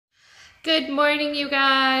Good morning, you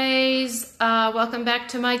guys. Welcome back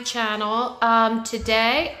to my channel.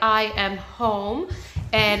 Today I am home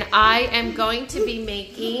and I am going to be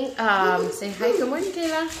making, say hi, good morning,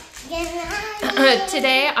 Kayla.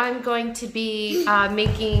 Today I'm going to be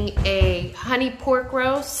making a honey pork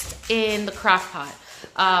roast in the Crockpot.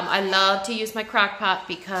 I love to use my Crockpot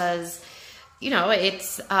because you know,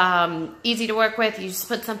 it's easy to work with. You just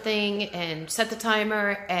put something and set the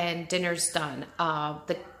timer and dinner's done.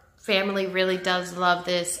 The family really does love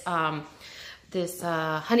this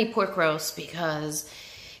honey pork roast because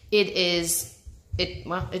it's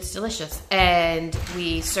delicious. And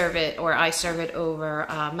we serve it, or I serve it over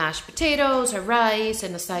mashed potatoes or rice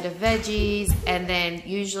and a side of veggies. And then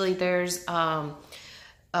usually there's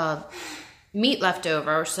meat left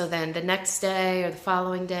over, so then the next day or the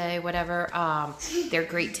following day, whatever, they're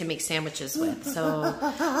great to make sandwiches with. So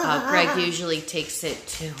Greg usually takes it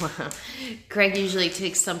to Greg usually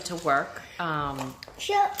takes some to work,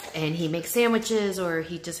 and he makes sandwiches, or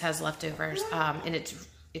he just has leftovers, and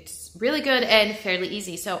it's really good and fairly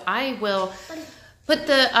easy. So I will put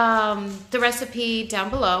the recipe down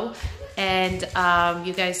below, and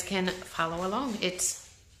you guys can follow along. It's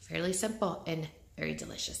fairly simple and very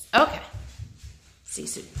delicious. Okay. See you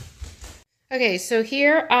soon. Okay, so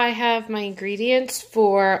here I have my ingredients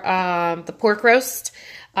for the pork roast.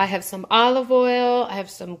 I have some olive oil, I have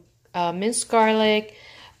some minced garlic,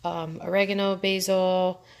 oregano,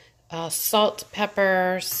 basil, salt,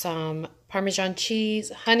 pepper, some Parmesan cheese,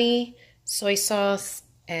 honey, soy sauce,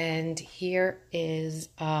 and here is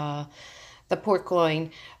the pork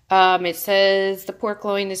loin. It says the pork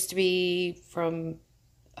loin is to be from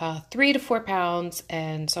 3 to 4 pounds,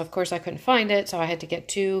 and so of course I couldn't find it, so I had to get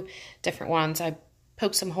 2 different ones. I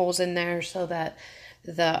poked some holes in there so that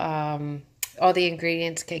the all the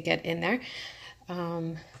ingredients could get in there.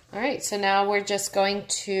 All right, so now we're just going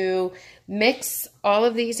to mix all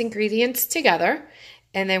of these ingredients together,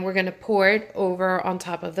 and then we're going to pour it over on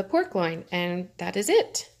top of the pork loin, and that is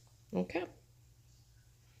it. Okay.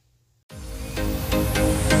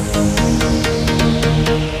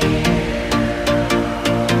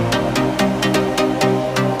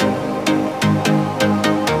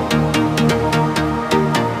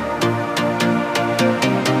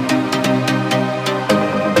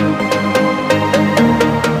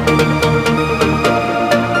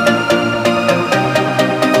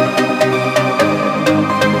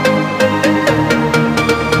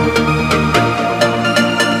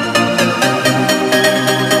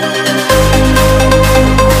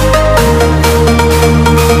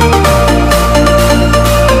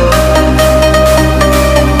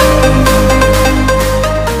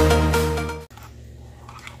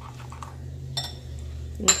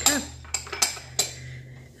 Okay,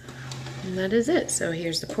 and that is it. So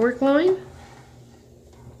here's the pork loin.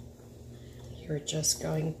 You're just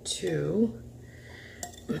going to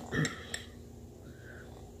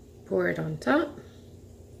pour it on top.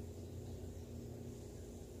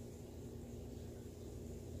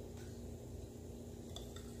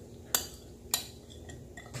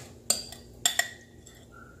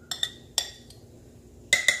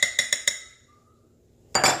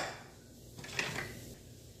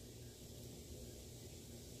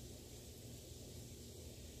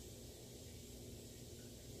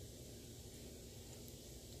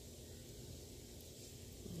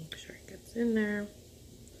 Make sure it gets in there.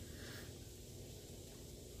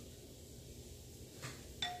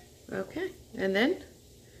 Okay, and then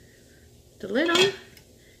the lid on.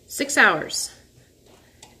 6 hours.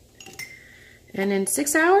 And in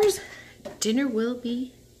 6 hours, dinner will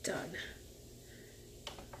be done.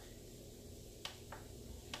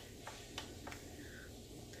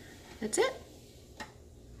 That's it.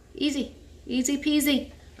 Easy. Easy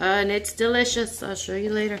peasy. And it's delicious. I'll show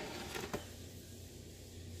you later.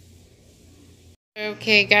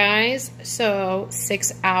 Okay, guys. So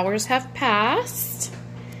 6 hours have passed.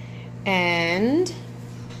 And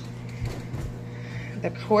the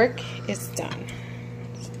pork is done.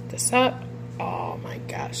 Set this up. Oh my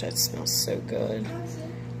gosh, that smells so good.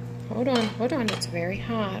 Hold on, it's very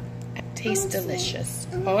hot. It tastes delicious.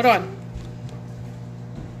 Hold on.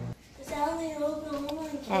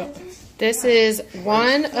 Oh, this is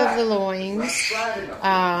one of the loins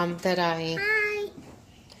that I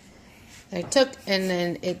took, and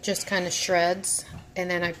then it just kind of shreds, and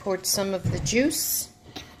then I poured some of the juice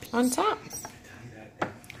on top.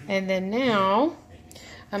 And then now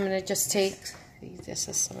I'm gonna just take, this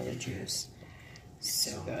is some of the juice.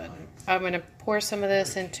 So good. I'm gonna pour some of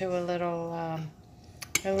this into a little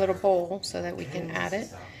bowl so that we can add it.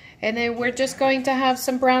 And then we're just going to have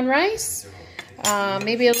some brown rice,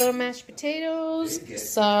 maybe a little mashed potatoes,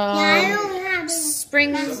 some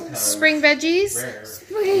spring veggies,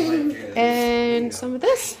 and some of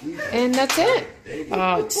this, and that's it.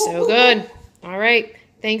 Oh, it's so good. All right,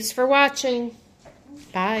 thanks for watching.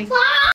 Bye.